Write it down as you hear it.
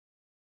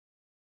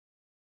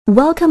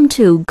Welcome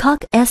to Cok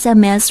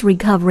SMS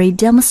Recovery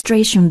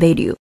demonstration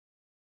video.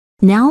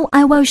 Now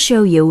I will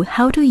show you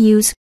how to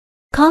use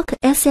Cok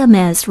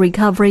SMS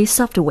Recovery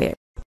software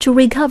to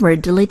recover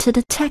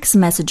deleted text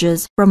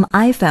messages from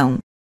iPhone.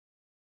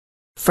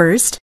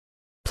 First,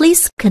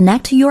 please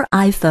connect your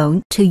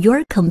iPhone to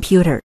your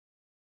computer.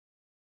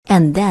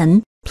 And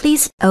then,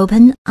 please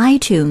open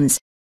iTools.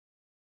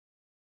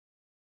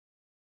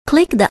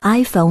 Click the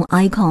iPhone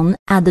icon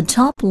at the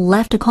top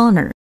left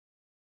corner.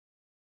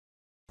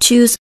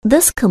 Choose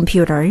this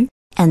computer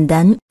and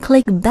then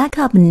click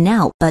Backup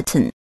Now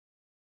button.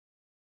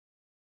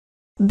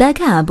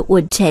 Backup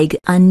would take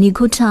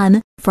unequal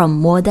time from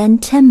more than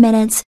 10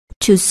 minutes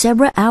to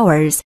several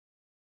hours.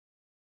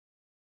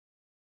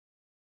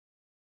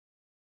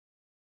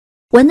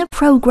 When the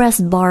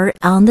progress bar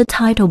on the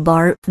title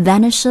bar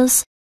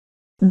vanishes,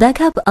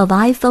 backup of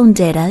iPhone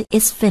data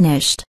is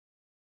finished.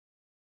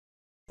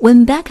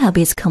 When backup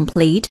is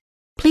complete,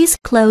 please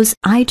close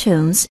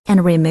iTunes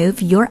and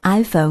remove your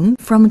iPhone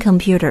from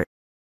computer.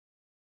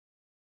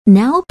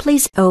 Now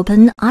please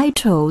open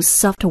iTools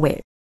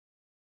software.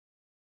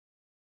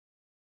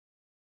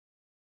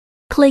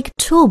 Click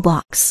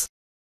Toolbox,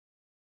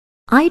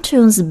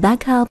 iTunes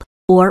Backup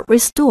or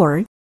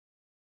Restore.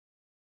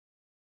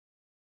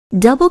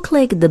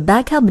 Double-click the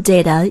backup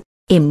data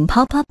in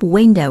pop-up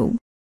window.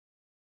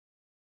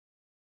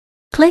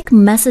 Click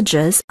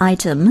Messages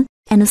item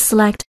and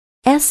select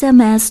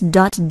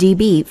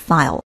sms.db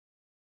file.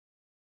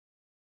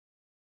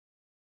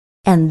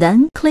 And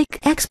then click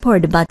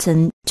Export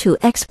button to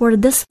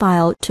export this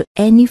file to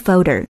any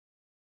folder.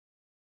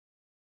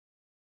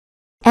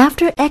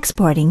 After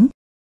exporting,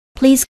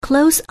 please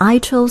close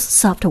iTools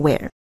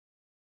software.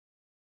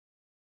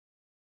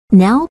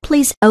 Now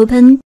please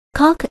open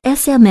Cok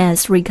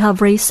SMS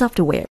Recovery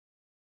software.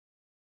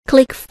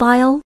 Click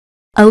File,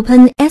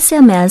 Open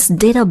SMS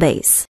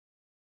Database.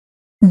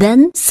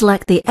 Then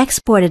select the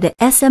exported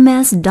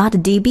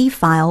sms.db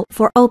file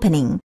for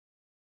opening.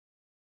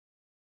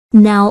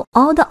 Now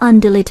all the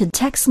undeleted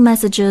text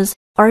messages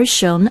are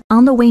shown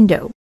on the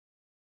window.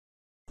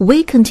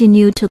 We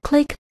continue to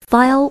click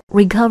File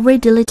Recovery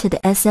Deleted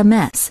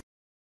SMS.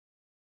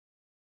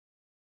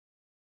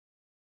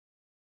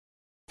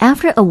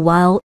 After a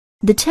while,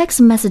 the text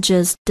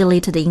messages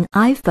deleted in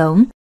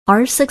iPhone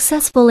are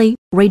successfully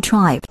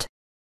retrieved.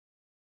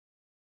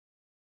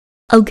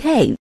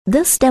 Okay,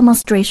 this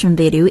demonstration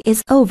video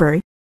is over.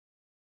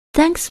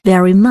 Thanks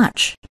very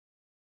much.